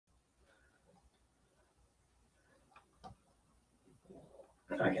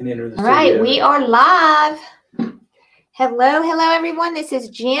I can enter the All right, studio. we are live. Hello, everyone. This is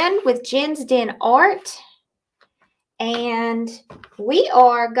Jen with Jen's Den Art. And we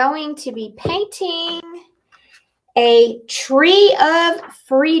are going to be painting a tree of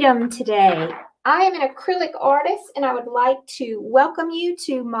freedom today. I am an acrylic artist, and I would like to welcome you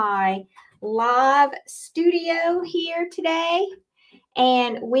to my live studio here today.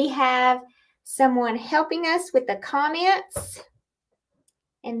 And we have someone helping us with the comments.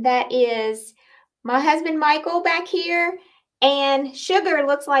 And that is my husband, Michael, back here. And Sugar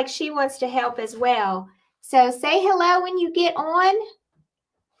looks like she wants to help as well. So say hello when you get on.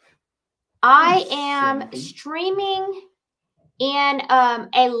 I am streaming in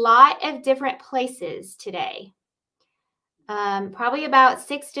a lot of different places today. Probably about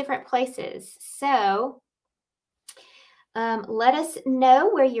 6 different places. So let us know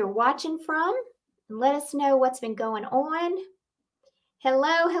where you're watching from. Let us know what's been going on.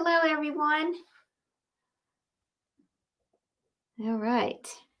 Hello, everyone. All right.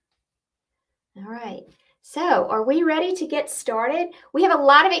 So are we ready to get started? We have a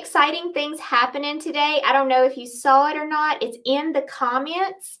lot of exciting things happening today. I don't know if you saw it or not. It's in the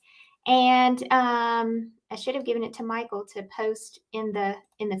comments. And I should have given it to Michael to post in the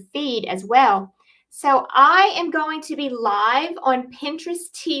feed as well. So I am going to be live on Pinterest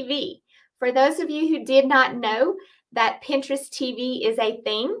TV. For those of you who did not know that Pinterest TV is a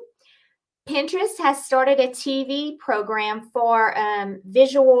thing, Pinterest has started a TV program for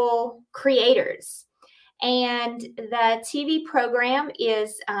visual creators. And the TV program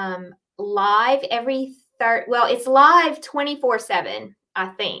is live it's live 24/7, I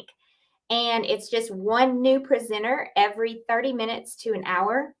think. And it's just one new presenter every 30 minutes to an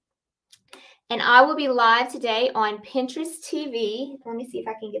hour. And I will be live today on Pinterest TV. Let me see if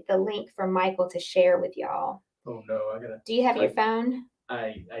I can get the link for Michael to share with y'all. Oh, no, I gotta. Do you have your phone?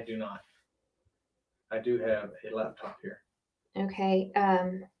 I do not. I do have a laptop here. Okay. Let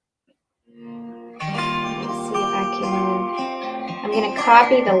me see if I can. I'm going to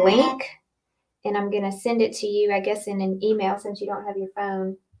copy the link and I'm going to send it to you, I guess, in an email since you don't have your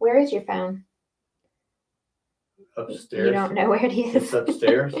phone. Where is your phone? Upstairs. You don't know where it is? It's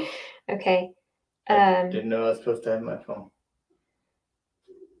upstairs. Okay. I didn't know I was supposed to have my phone.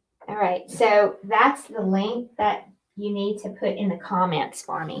 All right. So that's the link that you need to put in the comments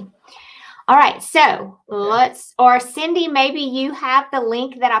for me. All right, so or Cindy, maybe you have the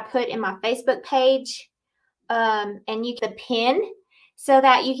link that I put in my Facebook page, and you can pin so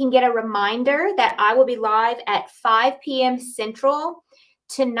that you can get a reminder that I will be live at 5 p.m. Central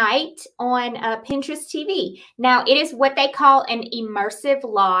tonight on Pinterest TV. Now, it is what they call an immersive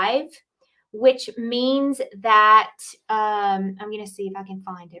live, which means that I'm going to see if I can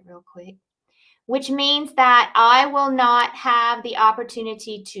find it real quick. Which means that I will not have the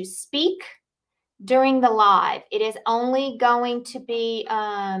opportunity to speak during the live. It is only going to be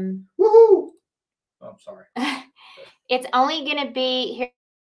woohoo! I'm sorry. It's only going to be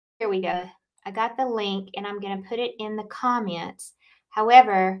here we go. I got the link and I'm going to put it in the comments.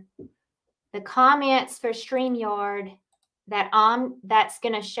 However, the comments for StreamYard that's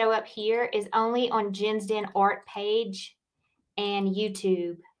going to show up here is only on Jen's Den Art page and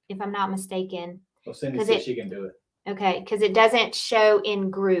YouTube, if I'm not mistaken. Well, Cindy said she can do it. Okay, because it doesn't show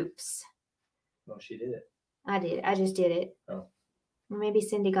in groups. Well, she did it. I did. I just did it. Oh. Maybe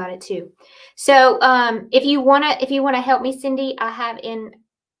Cindy got it too. So if you wanna help me, Cindy,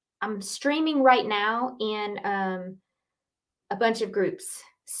 I'm streaming right now in a bunch of groups.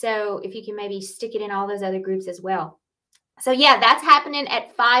 So if you can maybe stick it in all those other groups as well. So yeah, that's happening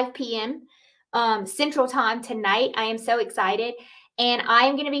at 5 p.m. Central Time tonight. I am so excited. And I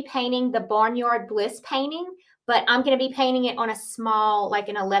am going to be painting the Barnyard Bliss painting, but I'm going to be painting it on a small, like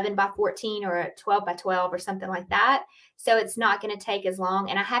an 11 by 14 or a 12 by 12 or something like that. So it's not going to take as long.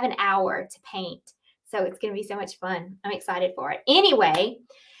 And I have an hour to paint. So it's going to be so much fun. I'm excited for it. Anyway,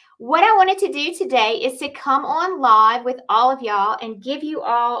 what I wanted to do today is to come on live with all of y'all and give you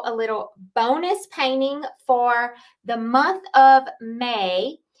all a little bonus painting for the month of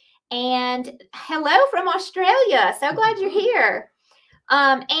May. And hello from Australia. So glad you're here.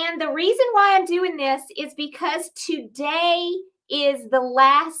 And the reason why I'm doing this is because today is the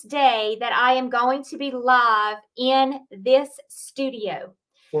last day that I am going to be live in this studio.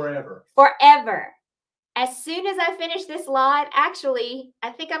 Forever. As soon as I finish this live, actually, I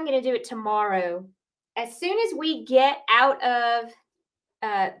think I'm going to do it tomorrow. As soon as we get out of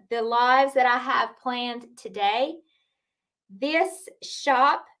the lives that I have planned today, this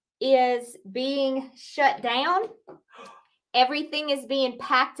shop is being shut down. Everything is being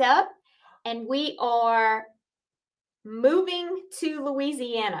packed up, and we are moving to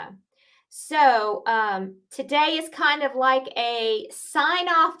Louisiana. So today is kind of like a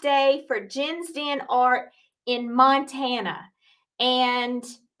sign-off day for Jen's Den Art in Montana. And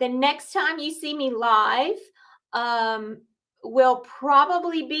the next time you see me live will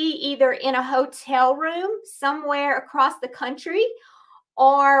probably be either in a hotel room somewhere across the country,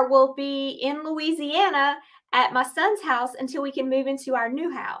 or we'll be in Louisiana at my son's house until we can move into our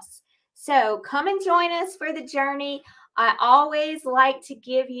new house. So come and join us for the journey. I always like to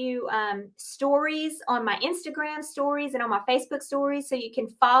give you stories on my Instagram stories and on my Facebook stories so you can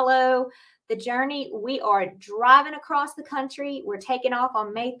follow the journey. We are driving across the country. We're taking off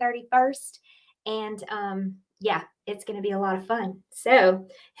on May 31st. And yeah, it's going to be a lot of fun. So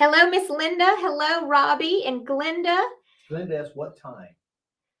hello, Miss Linda. Hello, Robbie and Glenda. Glenda asked what time?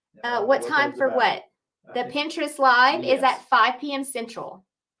 What time for what? The Pinterest Live is at 5 p.m. Central.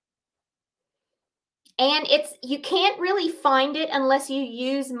 And you can't really find it unless you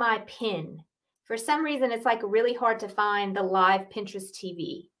use my pin. For some reason, it's like really hard to find the live Pinterest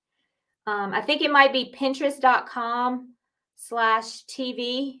TV. I think it might be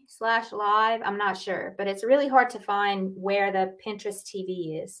pinterest.com/TV/live. I'm not sure, but it's really hard to find where the Pinterest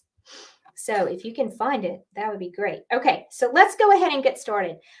TV is. So if you can find it, that would be great. Okay, so let's go ahead and get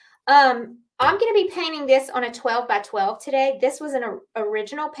started. I'm going to be painting this on a 12 by 12 today. This was an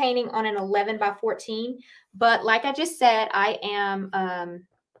original painting on an 11 by 14, but like I just said, I am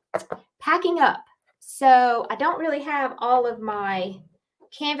packing up. So I don't really have all of my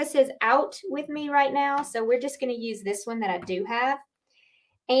canvases out with me right now. So we're just going to use this one that I do have.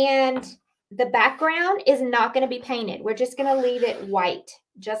 And the background is not going to be painted. We're just going to leave it white,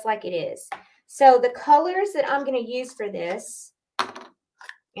 just like it is. So the colors that I'm going to use for this,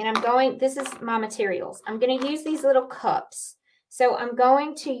 and this is my materials. I'm going to use these little cups. So I'm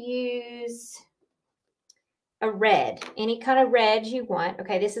going to use a red, any kind of red you want.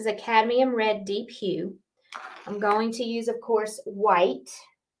 Okay, this is a cadmium red deep hue. I'm going to use, of course, white.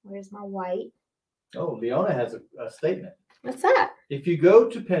 Where's my white? Oh, Leona has a statement. What's that? If you go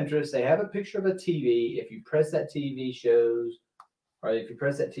to Pinterest, they have a picture of a TV. If you press that TV shows, or if you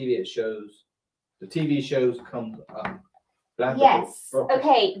press that TV, it shows, the TV shows come up. Yes.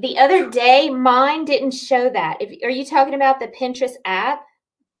 Okay. The other day, mine didn't show that. Are you talking about the Pinterest app?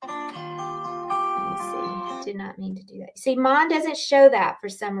 Let me see. Did not mean to do that. See, mine doesn't show that for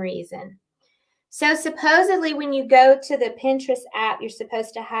some reason. So supposedly, when you go to the Pinterest app, you're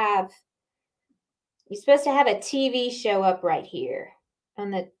supposed to have a TV show up right here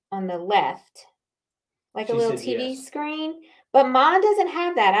on the left, like a little TV screen. But mine doesn't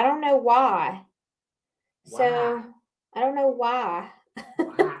have that. I don't know why. So I don't know why.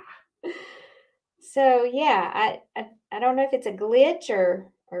 So yeah, I don't know if it's a glitch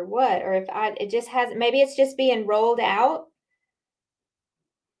or what, or if it just has, maybe it's just being rolled out.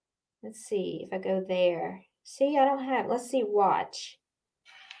 Let's see if I go there. See, I don't have, let's see, watch.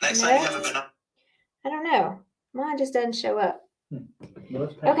 Next time you haven't been up. I don't know. Mine just doesn't show up.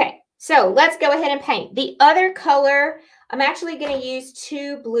 Okay, so let's go ahead and paint. The other color, I'm actually going to use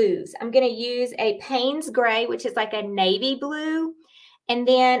two blues. I'm going to use a Payne's Gray, which is like a navy blue. And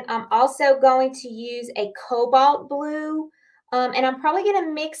then I'm also going to use a cobalt blue. And I'm probably going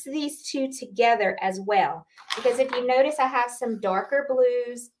to mix these two together as well. Because if you notice, I have some darker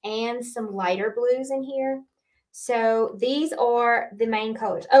blues and some lighter blues in here. So these are the main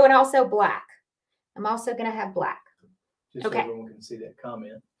colors. Oh, and also black. I'm also going to have black. Just so everyone can see that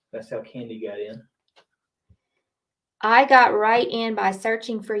comment. That's how Candy got in. I got right in by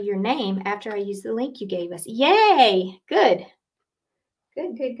searching for your name after I used the link you gave us. Yay! Good.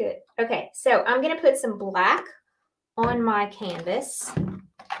 Good, good, good. Okay, so I'm going to put some black on my canvas.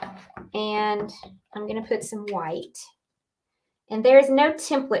 And I'm going to put some white. And there is no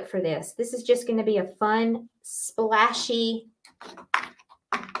template for this. This is just going to be a fun, splashy,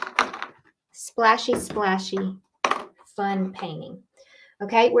 fun painting.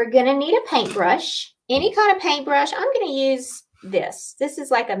 Okay, we're going to need a paintbrush. Any kind of paintbrush. I'm going to use this. This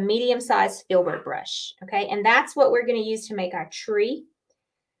is like a medium-sized filbert brush. Okay, and that's what we're going to use to make our tree.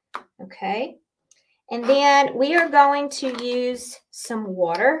 Okay, and then we are going to use some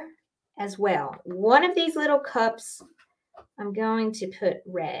water as well. One of these little cups, I'm going to put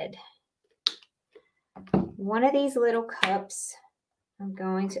red. One of these little cups, I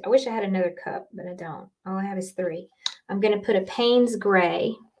wish I had another cup, but I don't. All I have is 3. I'm going to put a Payne's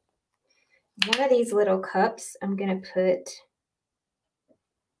Gray. One of these little cups, I'm going to put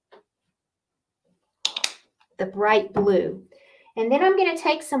the bright blue. And then I'm going to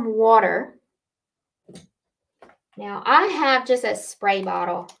take some water. Now, I have just a spray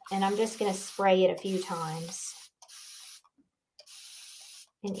bottle, and I'm just going to spray it a few times.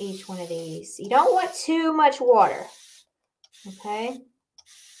 in each one of these. You don't want too much water, okay?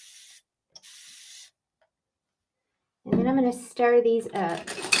 And then I'm going to stir these up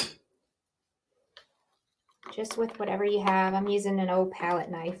just with whatever you have. I'm using an old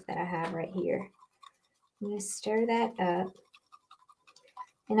palette knife that I have right here. I'm going to stir that up.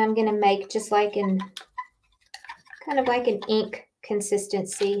 And I'm going to make just like kind of like an ink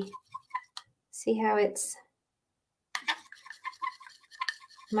consistency. See how it's,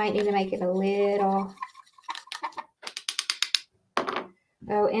 might need to make it a little.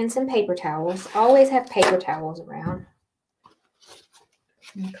 Oh, and some paper towels. Always have paper towels around.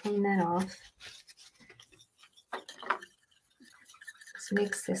 And clean that off. Let's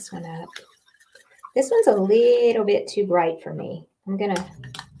mix this one up. This one's a little bit too bright for me. I'm going to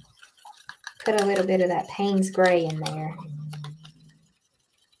put a little bit of that Payne's Gray in there.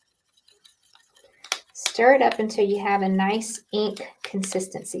 Stir it up until you have a nice ink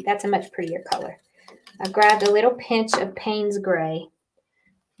consistency. That's a much prettier color. I grabbed a little pinch of Payne's Gray.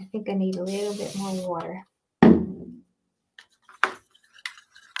 I think I need a little bit more water.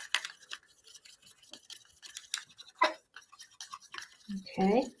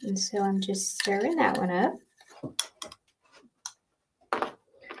 Okay, and so I'm just stirring that one up.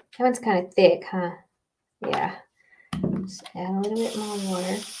 That one's kind of thick, huh? Yeah. Just add a little bit more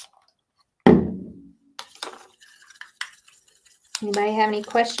water. Anybody have any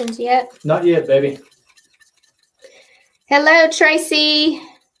questions yet? Not yet, baby. Hello, Tracy.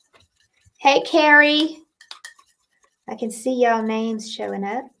 Hey, Carrie. I can see y'all names showing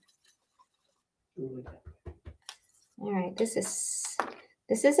up. All right, this is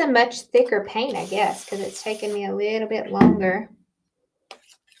a much thicker paint, I guess, because it's taken me a little bit longer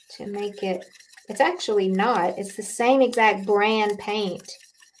to make it. It's actually not. It's the same exact brand paint,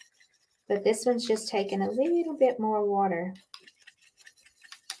 but this one's just taking a little bit more water.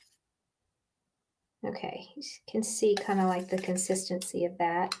 Okay, you can see kind of like the consistency of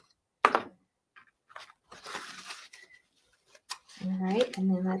that. All right, and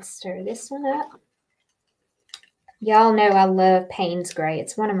then let's stir this one up. Y'all know I love Payne's Gray.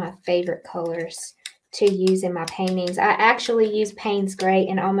 It's one of my favorite colors to use in my paintings. I actually use Payne's Gray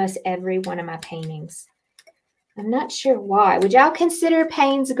in almost every one of my paintings. I'm not sure why. Would y'all consider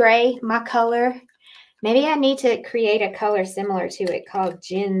Payne's Gray my color? Maybe I need to create a color similar to it called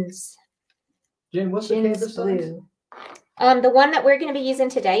Jen's. Jen, what's the canvas size? The one that we're going to be using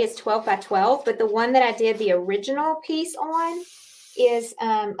today is 12 by 12, but the one that I did the original piece on is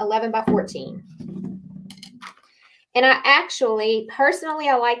 11 by 14. And I actually, personally,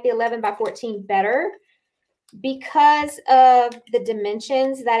 I like the 11 by 14 better because of the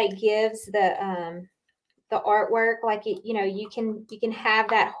dimensions that it gives the artwork. Like it, you know, you can have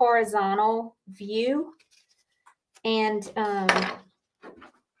that horizontal view, and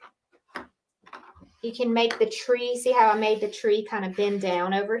you can make the tree. See how I made the tree kind of bend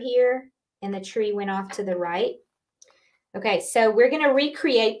down over here, and the tree went off to the right. Okay, so we're going to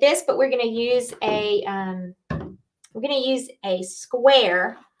recreate this, but we're going to use a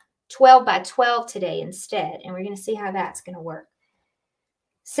square 12 by 12 today instead, and we're going to see how that's going to work.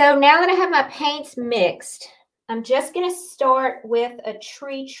 So now that I have my paints mixed, I'm just going to start with a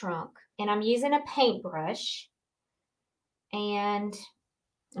tree trunk, and I'm using a paintbrush, and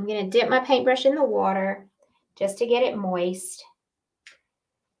I'm going to dip my paintbrush in the water just to get it moist.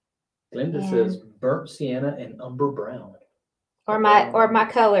 Glenda says burnt sienna and umber brown. Or my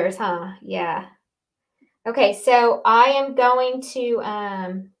colors, huh? Yeah. Okay, so I am going to,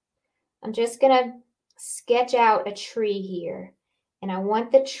 I'm just going to sketch out a tree here. And I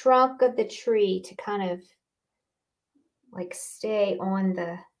want the trunk of the tree to kind of like stay on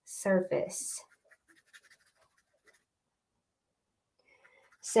the surface.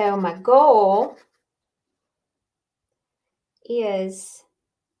 So my goal is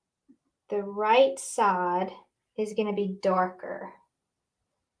the right side is going to be darker.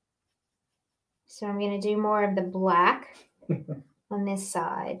 So I'm going to do more of the black on this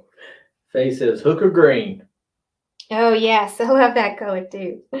side. Faye says hooker green. Oh, yes. I love that color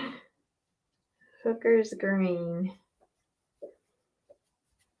too. Hooker's green.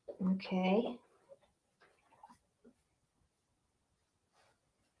 Okay.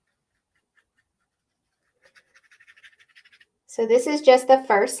 So this is just the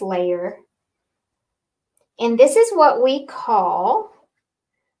first layer. And this is what we call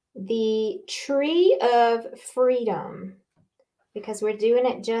the Tree of Freedom, because we're doing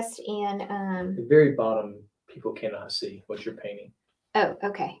it just in the very bottom, people cannot see what you're painting. Oh,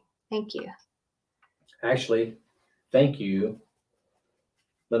 okay. Thank you. Actually, thank you,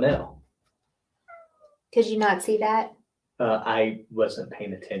 Linnell. Could you not see that? I wasn't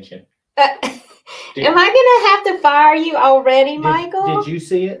paying attention. Am I gonna have to fire you already, Michael? Did you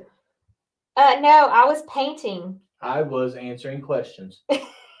see it? No, I was painting. I was answering questions. Y'all,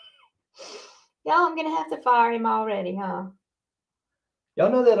 I'm gonna have to fire him already, huh?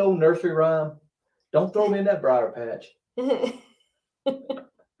 Y'all know that old nursery rhyme? Don't throw me in that briar patch.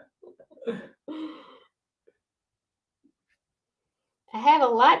 I have a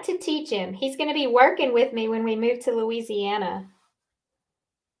lot to teach him. He's going to be working with me when we move to Louisiana.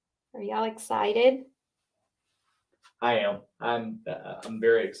 Are y'all excited? I am. I'm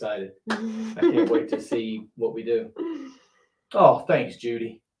very excited. I can't wait to see what we do. Oh, thanks,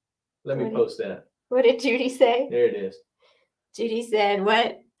 Judy. Let me post that. What did Judy say? There it is. Judy said,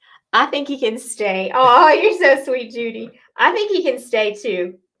 what? I think he can stay. Oh, you're so sweet, Judy. I think he can stay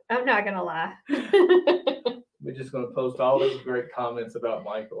too. I'm not going to lie. We're just going to post all these great comments about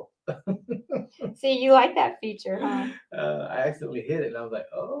Michael. See, you like that feature, huh? I accidentally hit it and I was like,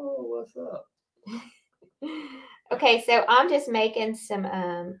 oh, what's up? Okay, so I'm just making some,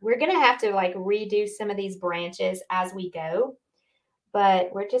 we're going to have to like redo some of these branches as we go,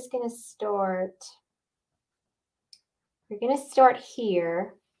 but we're just going to start,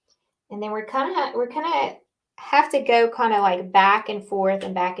 here, and then we're kind of have to go kind of like back and forth,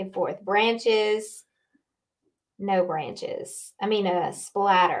 branches, no branches. I mean, a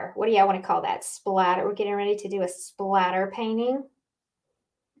splatter. What do y'all want to call that? Splatter. We're getting ready to do a splatter painting.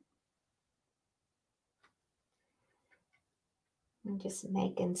 I'm just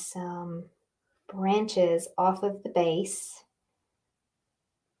making some branches off of the base.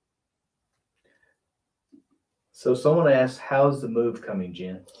 So someone asked, how's the move coming,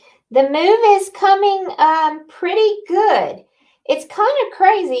 Jen? The move is coming pretty good. It's kind of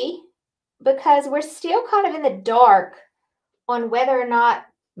crazy because we're still kind of in the dark on whether or not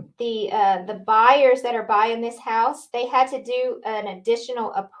the buyers that are buying this house, they had to do an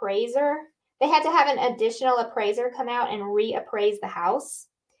additional appraiser. They had to have an additional appraiser come out and reappraise the house.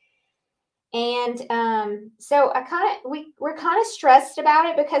 And so we're kind of stressed about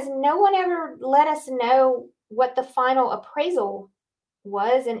it because no one ever let us know what the final appraisal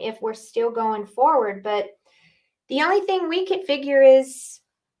was and if we're still going forward. But the only thing we could figure is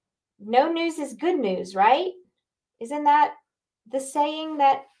no news is good news, right? Isn't that the saying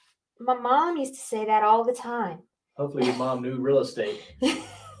that my mom used to say that all the time? Hopefully your mom knew real estate.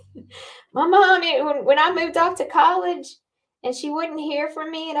 My mom, when I moved off to college and she wouldn't hear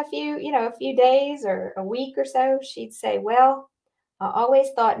from me in a few days or a week or so, she'd say, well, I always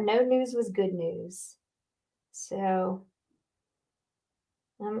thought no news was good news. So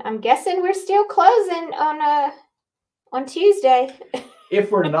I'm guessing we're still closing on Tuesday. If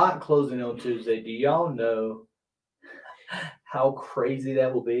we're not closing on Tuesday, do y'all know how crazy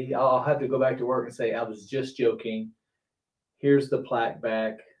that will be? I'll have to go back to work and say, I was just joking. Here's the plaque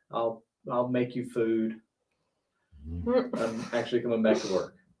back. I'll make you food. I'm actually coming back to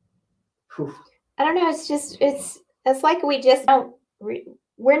work. Whew. I don't know. It's like we just don't,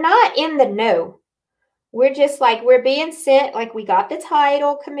 we're not in the know. We're just like, we're being sent, like we got the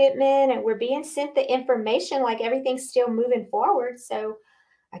title commitment and we're being sent the information, like everything's still moving forward. So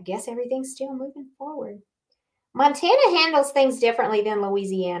I guess everything's still moving forward. Montana handles things differently than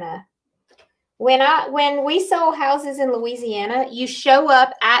Louisiana. When we sold houses in Louisiana, you show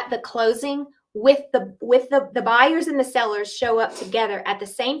up at the closing with the buyers and the sellers show up together at the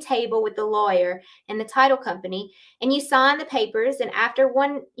same table with the lawyer and the title company, and you sign the papers. And after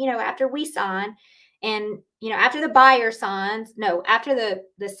we sign, and after the buyer signs, after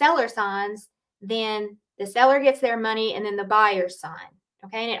the seller signs, then the seller gets their money and then the buyer sign.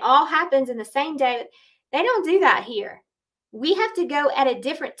 Okay, and it all happens in the same day. They don't do that here. We have to go at a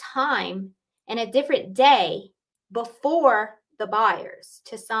different time and a different day before the buyers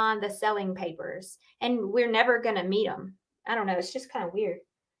to sign the selling papers, and we're never going to meet them. I don't know. It's just kind of weird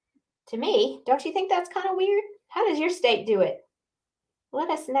to me. Don't you think that's kind of weird? How does your state do it? Let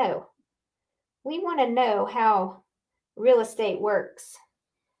us know. We want to know how real estate works.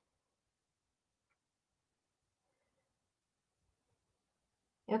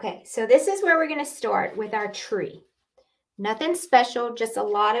 Okay, so this is where we're going to start with our tree. Nothing special, just a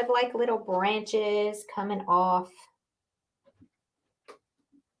lot of like little branches coming off.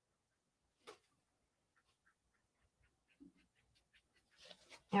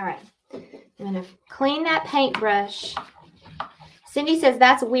 All right, I'm going to clean that paintbrush. Cindy says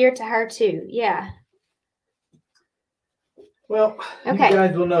that's weird to her too. Yeah. Well, okay. You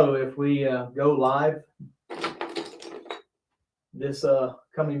guys will know if we go live this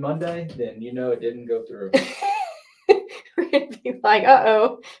coming Monday, then it didn't go through. We're going to be like,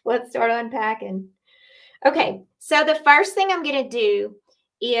 uh-oh, let's start unpacking. Okay, so the first thing I'm going to do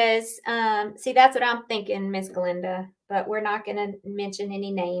is, see, that's what I'm thinking, Miss Glinda, but we're not going to mention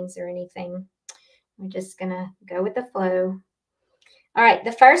any names or anything. We're just going to go with the flow. All right,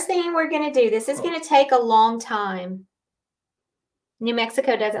 the first thing we're going to do, this is going to take a long time. New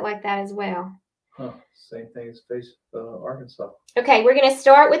Mexico does it like that as well. Huh, same thing as Arkansas. Okay, we're going to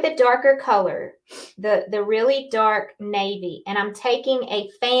start with the darker color, the really dark navy, and I'm taking a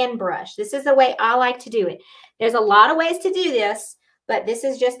fan brush. This is the way I like to do it. There's a lot of ways to do this, but this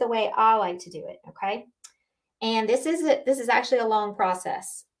is just the way I like to do it, okay? And this is actually a long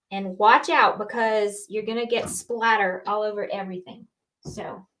process. And watch out because you're going to get splatter all over everything.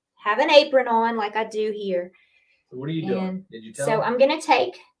 So have an apron on like I do here. So what are you doing? Did you tell me? I'm going to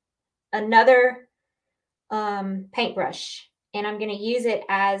take another paintbrush, and I'm going to use it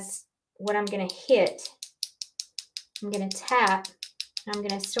as what I'm going to hit. I'm going to tap, and I'm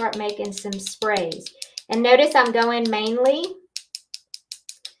going to start making some sprays. And notice I'm going mainly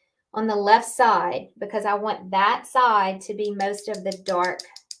on the left side because I want that side to be most of the dark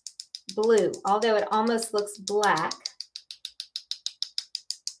blue, although it almost looks black.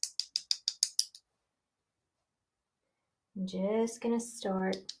 I'm just going to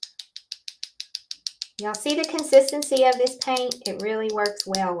start. Y'all see the consistency of this paint? It really works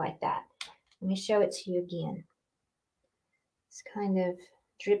well like that. Let me show it to you again. It's kind of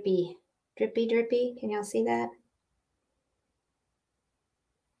drippy, drippy, drippy. Can y'all see that?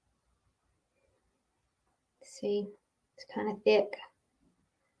 See, it's kind of thick.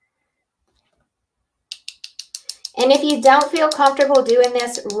 And if you don't feel comfortable doing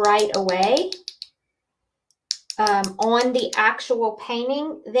this right away, on the actual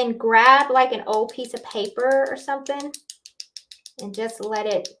painting, then grab like an old piece of paper or something and just let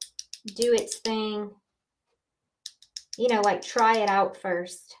it do its thing. You know, like try it out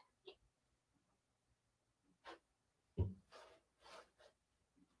first.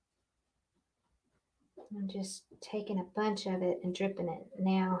 I'm just taking a bunch of it and dripping it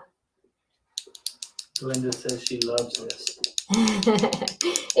now. Linda says she loves this.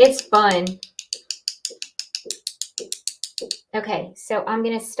 It's fun. Okay, so I'm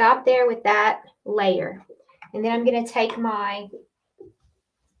going to stop there with that layer. And then I'm going to take my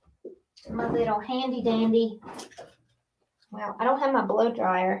little handy dandy. Well, I don't have my blow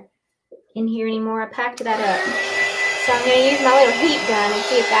dryer in here anymore. I packed that up. So I'm going to use my little heat gun and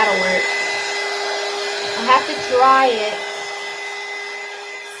see if that'll work. I have to dry it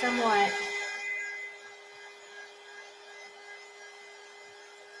somewhat.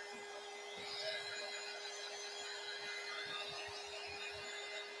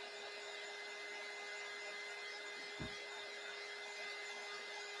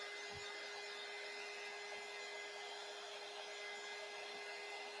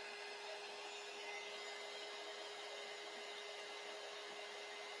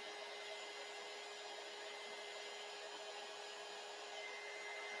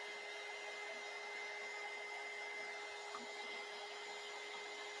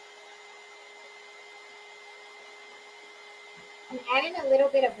 I'm adding a little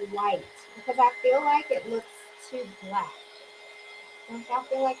bit of white because I feel like it looks too black. Don't y'all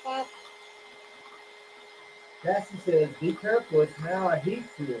feel like that? Cassie says, be careful, it's now a heat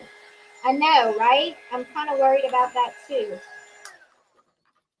tool. I know, right? I'm kind of worried about that too.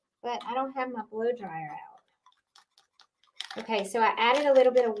 But I don't have my blow dryer out. Okay, so I added a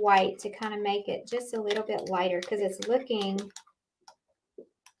little bit of white to kind of make it just a little bit lighter because it's looking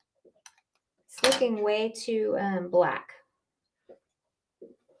way too black.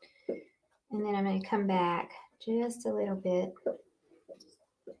 And then I'm going to come back just a little bit.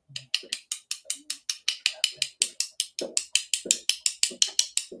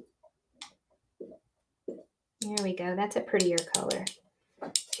 There we go. That's a prettier color.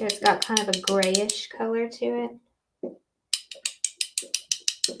 So it's got kind of a grayish color to it.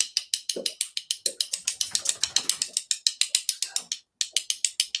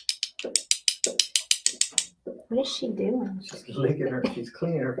 What is she doing? She's licking her, she's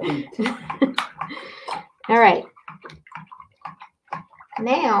cleaning her feet. All right.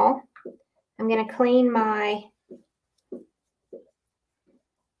 Now I'm going to clean my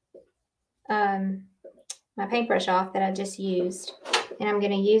my paintbrush off that I just used. And I'm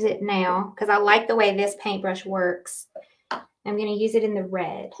going to use it now because I like the way this paintbrush works. I'm going to use it in the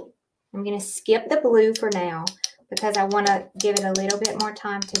red. I'm going to skip the blue for now because I want to give it a little bit more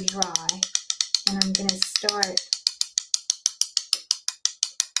time to dry. And I'm going to start.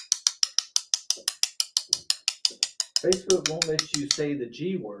 Facebook won't let you say the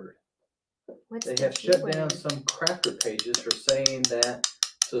G word. What's they the have G shut word? down some crafter pages for saying that.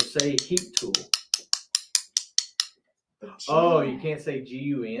 So say heat tool. Oh, you can't say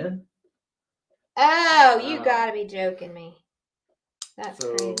G-U-N? Oh, you Wow. gotta be joking me. That's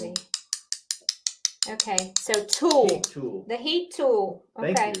So- crazy. Okay, so tool. Heat tool. The heat tool.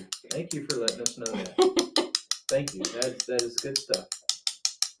 Okay. Thank you. Thank you for letting us know that. Thank you. That is good stuff.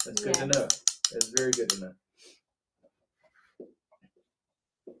 That's good to Yes. know. That's very good to know.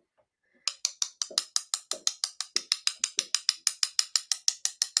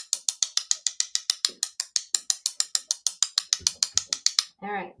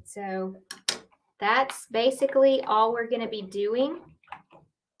 All right, so that's basically all we're going to be doing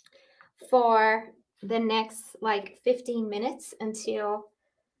for the next like 15 minutes until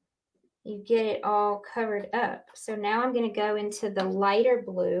you get it all covered up. So now I'm going to go into the lighter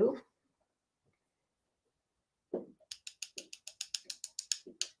blue.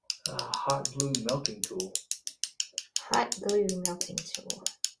 Hot glue melting tool. Hot glue melting tool.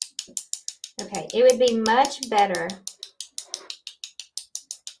 Okay, it would be much better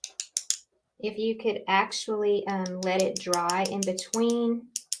if you could actually let it dry in between.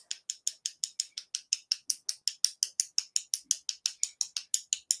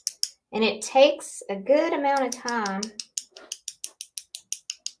 And it takes a good amount of time.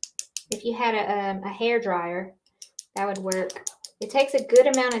 If you had a hair dryer, that would work. It takes a good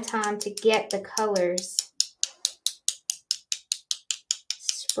amount of time to get the colors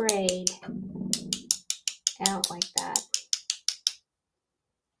sprayed out like that.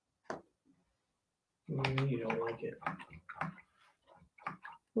 You don't like it.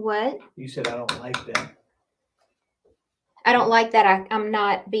 What? You said I don't like that. I don't like that I'm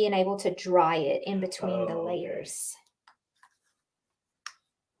not being able to dry it in between the Oh, okay. layers.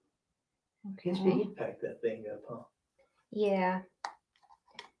 Guess you heat pack that thing up, huh? Yeah,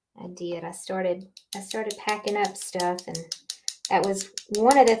 I did. I started packing up stuff, and that was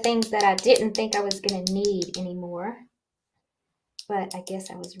one of the things that I didn't think I was going to need anymore. But I guess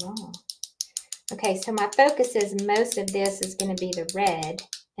I was wrong. Okay, so my focus is most of this is going to be the red,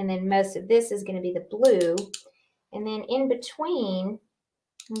 and then most of this is going to be the blue. And then in between,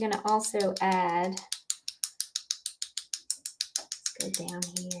 I'm going to also add, let's go down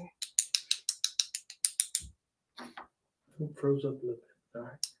here. It froze up a little bit. All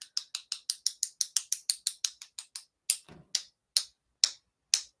right.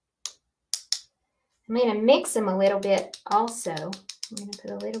 I'm going to mix them a little bit also. I'm going to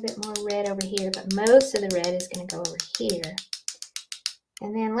put a little bit more red over here, but most of the red is going to go over here.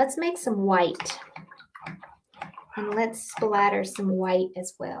 And then let's make some white. And let's splatter some white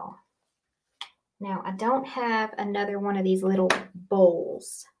as well. Now, I don't have another one of these little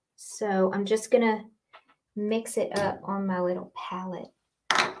bowls, so I'm just going to mix it up on my little palette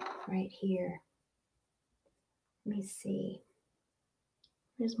right here. Let me see.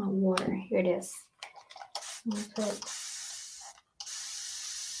 Where's my water? Here it is. I'm going to put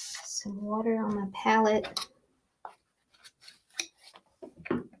some water on my palette.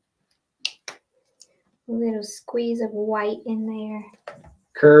 A little squeeze of white in there.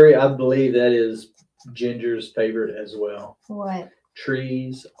 Curry, I believe that is Ginger's favorite as well. What?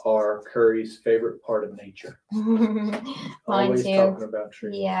 Trees are Curry's favorite part of nature. Mine Always too. talking about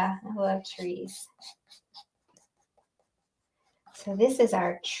trees. Yeah, I love trees. So this is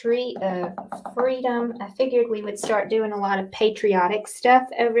our tree of freedom. I figured we would start doing a lot of patriotic stuff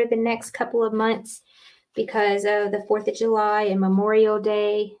over the next couple of months because of the 4th of July and Memorial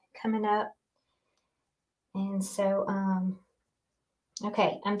Day coming up. And so,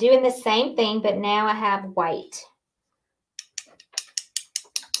 okay, I'm doing the same thing, but now I have white.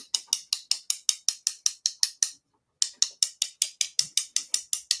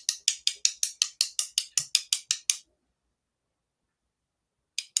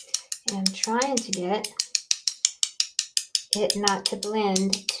 And I'm trying to get it not to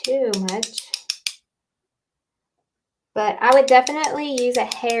blend too much. But I would definitely use a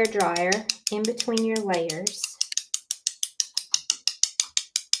hair dryer in between your layers.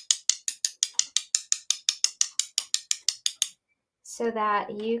 So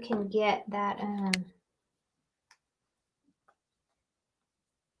that you can get that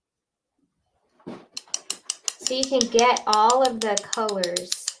so you can get all of the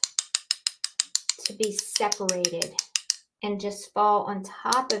colors to be separated and just fall on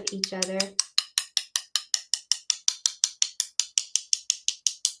top of each other.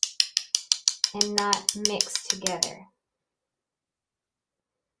 And not mix together.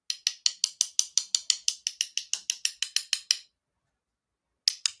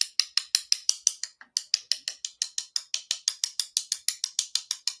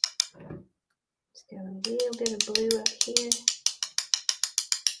 Just got a little bit of blue up here.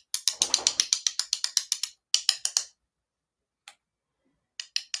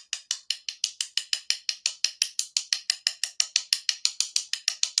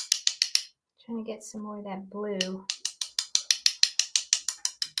 trying to get some more of that blue.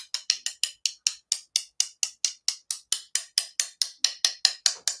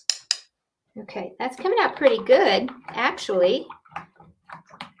 Okay, that's coming out pretty good, actually.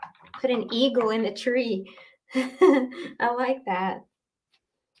 Put an eagle in the tree. I like that.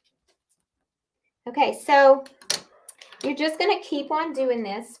 Okay, so you're just going to keep on doing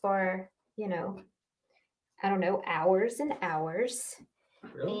this for, you know, I don't know, hours and hours.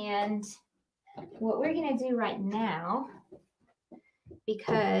 Really? And what we're going to do right now,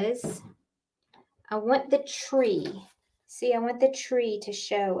 because I want the tree, see, I want the tree to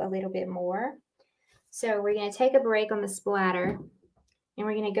show a little bit more. So we're going to take a break on the splatter, and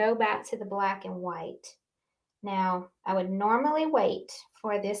we're going to go back to the black and white. Now, I would normally wait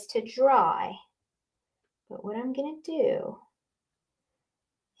for this to dry, but what I'm going to do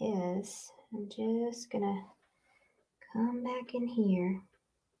is I'm just going to come back in here.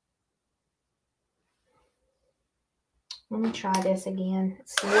 Let me try this again.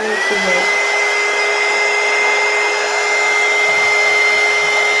 It's way too late.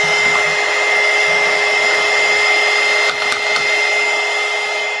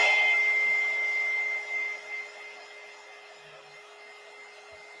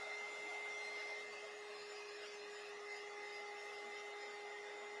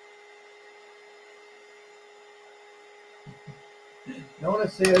 Nona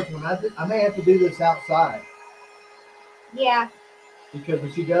says I may have to do this outside. Yeah. Because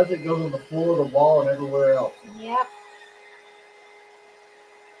when she does it, it goes on the floor, the wall, and everywhere else. Yep.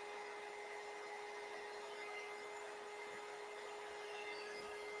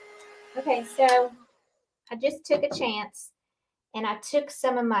 Okay, so I just took a chance and I took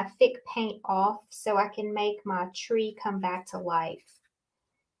some of my thick paint off so I can make my tree come back to life.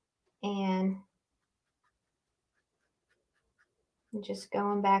 And I'm just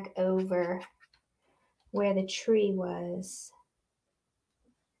going back over where the tree was.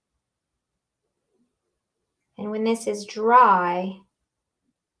 And when this is dry,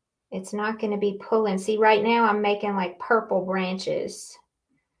 it's not going to be pulling. See, right now I'm making like purple branches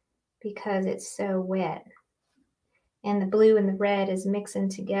because it's so wet. And the blue and the red is mixing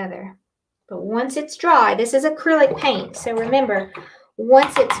together. But once it's dry, this is acrylic paint. So remember,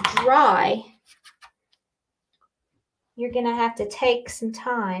 once it's dry, you're going to have to take some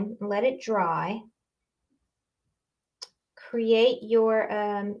time and let it dry. Create your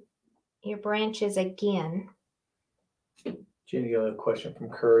branches again. Jenny got a question from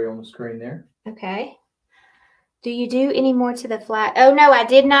Curry on the screen there. Okay. Do you do any more to the flag? Oh, no, I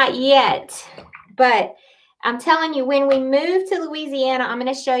did not yet. But I'm telling you, when we move to Louisiana, I'm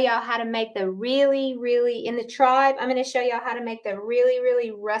going to show y'all how to make the really, in the tribe, I'm going to show y'all how to make the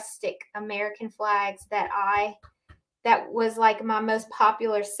really rustic American flags that was like my most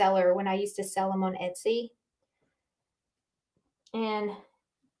popular seller when I used to sell them on Etsy. And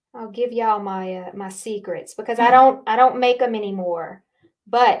I'll give y'all my my secrets because I don't make them anymore,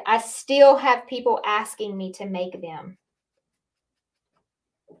 but I still have people asking me to make them.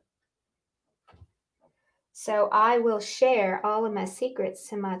 So I will share all of my secrets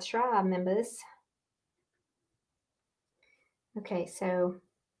to my tribe members. Okay, so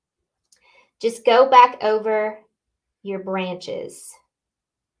just go back over your branches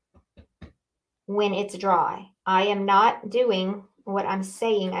when it's dry. I am not doing what I'm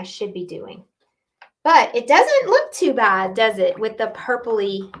saying I should be doing. But it doesn't look too bad, does it, with the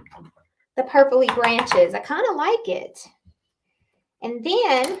purpley branches? I kind of like it. And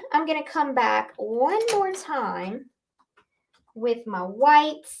then I'm going to come back one more time with my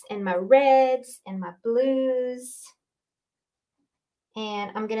whites and my reds and my blues.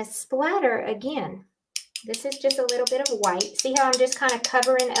 And I'm going to splatter again. This is just a little bit of white. See how I'm just kind of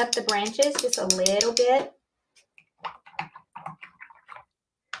covering up the branches just a little bit?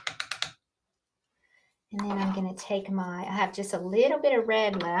 And then I'm going to take I have just a little bit of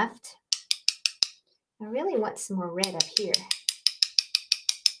red left. I really want some more red up here.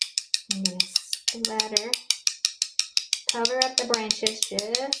 I'm going to splatter, cover up the branches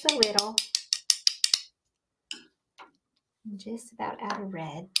just a little. I'm just about out of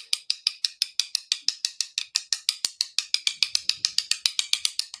red.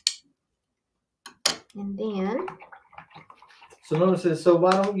 And then. So Nona says, so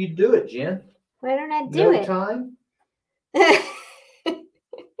why don't you do it, Jen? Why don't I do it? No time?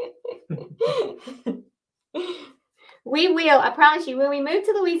 We will. I promise you, when we move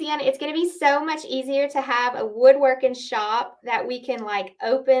to Louisiana, it's going to be so much easier to have a woodworking shop that we can like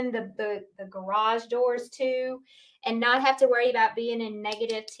open the garage doors to and not have to worry about being in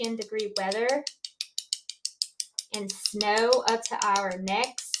negative 10-degree weather and snow up to our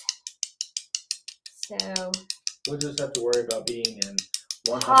necks. So We'll just have to worry about being in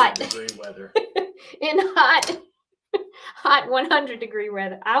 100-degree weather. In hot 100-degree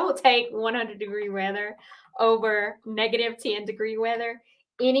weather. I will take 100-degree weather over negative 10-degree weather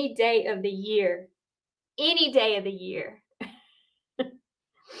any day of the year. Any day of the year.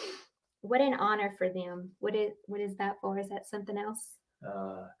 What an honor for them. What is that for? Is that something else?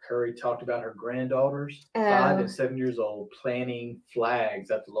 Curry talked about her granddaughters, 5 and 7 years old, planting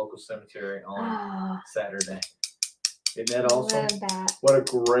flags at the local cemetery on Saturday. Isn't that awesome? Love that. What a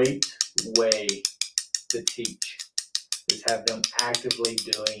great way to teach, is have them actively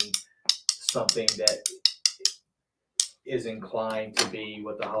doing something that is inclined to be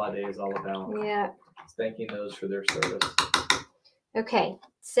what the holiday is all about. Yeah. Thanking those for their service. Okay,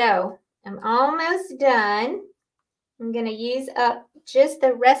 so I'm almost done. I'm going to use up just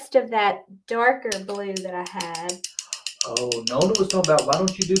the rest of that darker blue that I had. Oh, Nona was talking about, why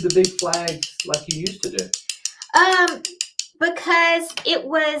don't you do the big flags like you used to do? Because it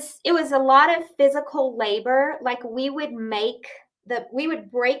was a lot of physical labor. Like we would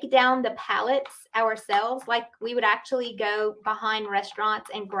break down the pallets ourselves. Like we would actually go behind restaurants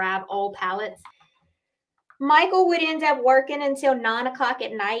and grab old pallets. Michael would end up working until 9 o'clock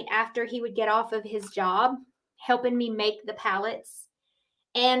at night after he would get off of his job, helping me make the pallets.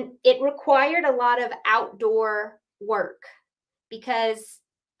 And it required a lot of outdoor work because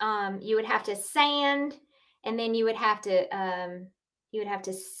you would have to sand, and then you would have to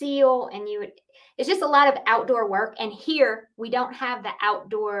seal, and it's just a lot of outdoor work. And here we don't have the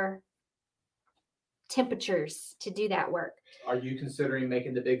outdoor temperatures to do that work. Are you considering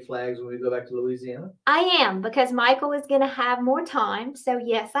making the big flags when we go back to Louisiana? I am, because Michael is going to have more time. So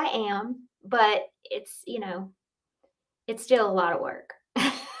yes, I am, but it's still a lot of work.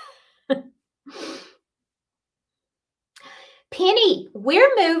 Penny, we're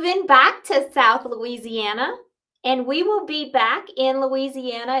moving back to South Louisiana, and we will be back in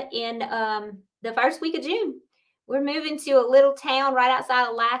Louisiana in the first week of June. We're moving to a little town right outside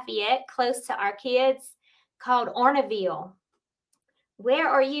of Lafayette, close to our kids, called Orneville. Where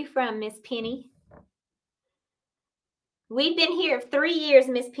are you from, Miss Penny? We've been here 3 years,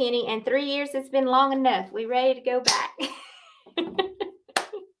 Miss Penny, and 3 years has been long enough. We're ready to go back.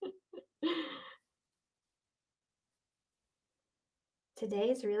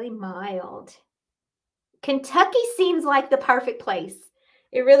 Today's really mild. Kentucky seems like the perfect place.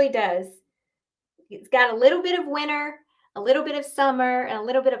 It really does. It's got a little bit of winter, a little bit of summer, and a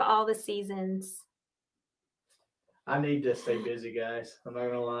little bit of all the seasons. I need to stay busy, guys. I'm not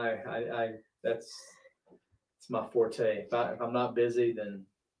gonna lie. It's my forte. If I'm not busy, then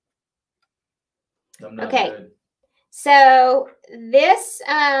I'm not good. So this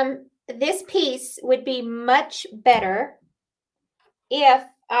piece would be much better if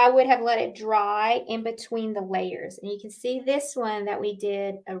I would have let it dry in between the layers. And you can see this one that we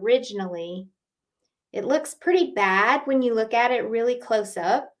did originally. It looks pretty bad when you look at it really close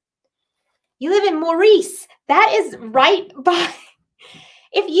up. You live in Maurice. That is right by.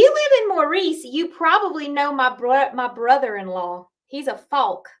 If you live in Maurice, you probably know my brother-in-law. He's a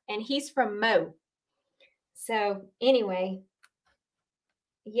Falk, and he's from Mo. So anyway,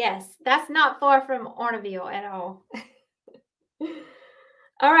 yes, that's not far from Orneville at all.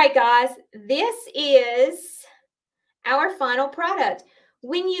 All right, guys, this is our final product.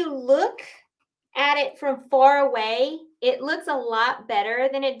 When you look at it from far away, it looks a lot better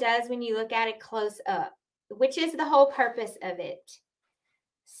than it does when you look at it close up, which is the whole purpose of it.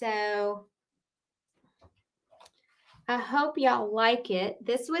 So I hope y'all like it.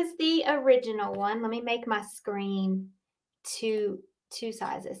 This was the original one. Let me make my screen two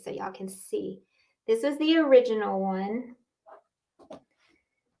sizes so y'all can see. This is the original one.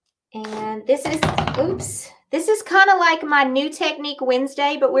 And this is kind of like my New Technique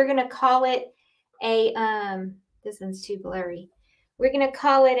Wednesday, but we're going to call it this one's too blurry. We're going to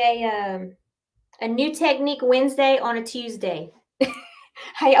call it a New Technique Wednesday on a Tuesday.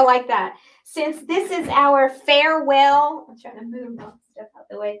 How y'all like that? Since this is our farewell, I'm trying to move my stuff out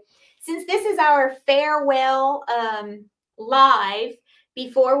the way. Since this is our farewell live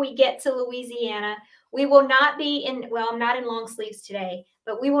before we get to Louisiana, we will not be in, well, I'm not in long sleeves today,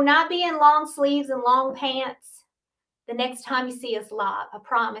 but we will not be in long sleeves and long pants the next time you see us live. I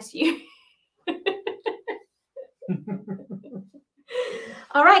promise you.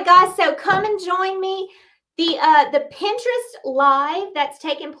 All right, guys, so come and join me. The Pinterest live that's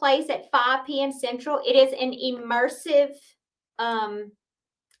taking place at 5 p.m. Central, it is an immersive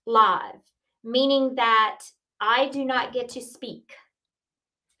live, meaning that I do not get to speak.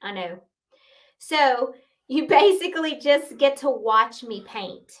 I know. So you basically just get to watch me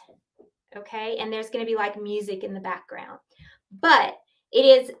paint. Okay. And there's going to be like music in the background, but it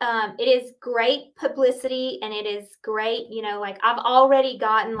is great publicity, and it is great. You know, like I've already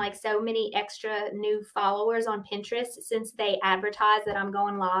gotten like so many extra new followers on Pinterest since they advertised that I'm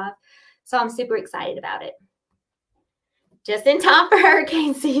going live. So I'm super excited about it. Just in time for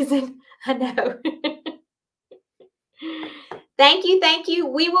hurricane season. I know. Thank you. Thank you.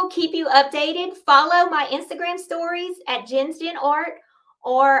 We will keep you updated. Follow my Instagram stories at Jen's Den Art,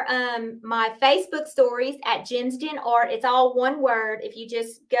 or my Facebook stories at Jen's Den Art. It's all one word. If you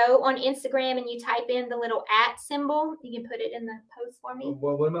just go on Instagram and you type in the little @ symbol, you can put it in the post for me.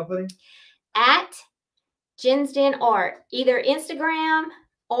 What am I putting? At Jen's Den Art. Either Instagram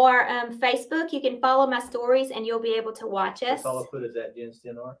or Facebook. You can follow my stories and you'll be able to watch us. That's all I put is at Jen's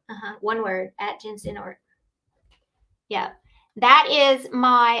Den Art. One word, at Jen's Den Art. Yeah. That is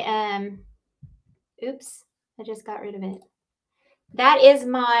my, oops, I just got rid of it. That is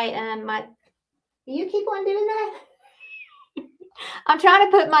my, you keep on doing that? I'm trying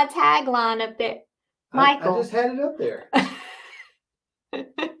to put my tagline up there. Michael. I just had it up there.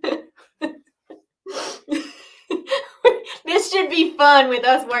 This should be fun with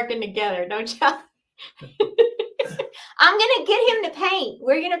us working together, don't y'all? I'm going to get him to paint.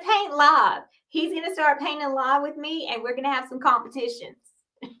 We're going to paint live. He's going to start painting live with me, and we're going to have some competitions.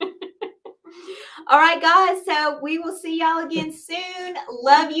 All right, guys. So we will see y'all again soon.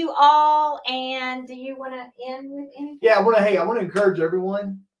 Love you all. And do you want to end with anything? Yeah, I want to encourage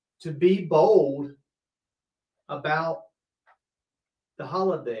everyone to be bold about the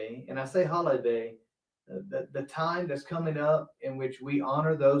holiday. And I say holiday, the time that's coming up in which we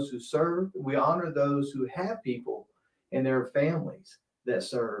honor those who serve. We honor those who have people in their families that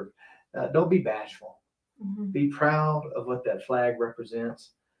serve. Don't be bashful. Mm-hmm. Be proud of what that flag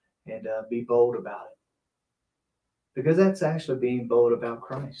represents, and be bold about it. Because that's actually being bold about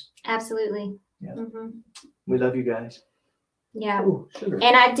Christ. Absolutely. Yeah. Mm-hmm. We love you guys. Yeah. Ooh, sugar.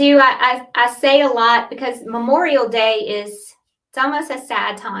 And I say a lot because Memorial Day it's almost a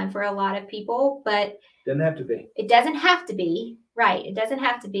sad time for a lot of people, but Doesn't have to be. It doesn't have to be. Right. It doesn't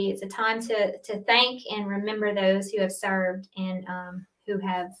have to be. It's a time to thank and remember those who have served and who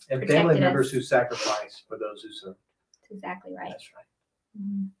have And protected family us. members who sacrifice for those who serve. That's exactly right. That's right.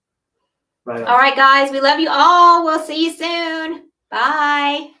 Mm-hmm. Right on. All right, guys. We love you all. We'll see you soon.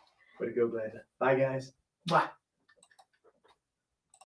 Bye. Way to go, Glenda. Bye, guys. Bye.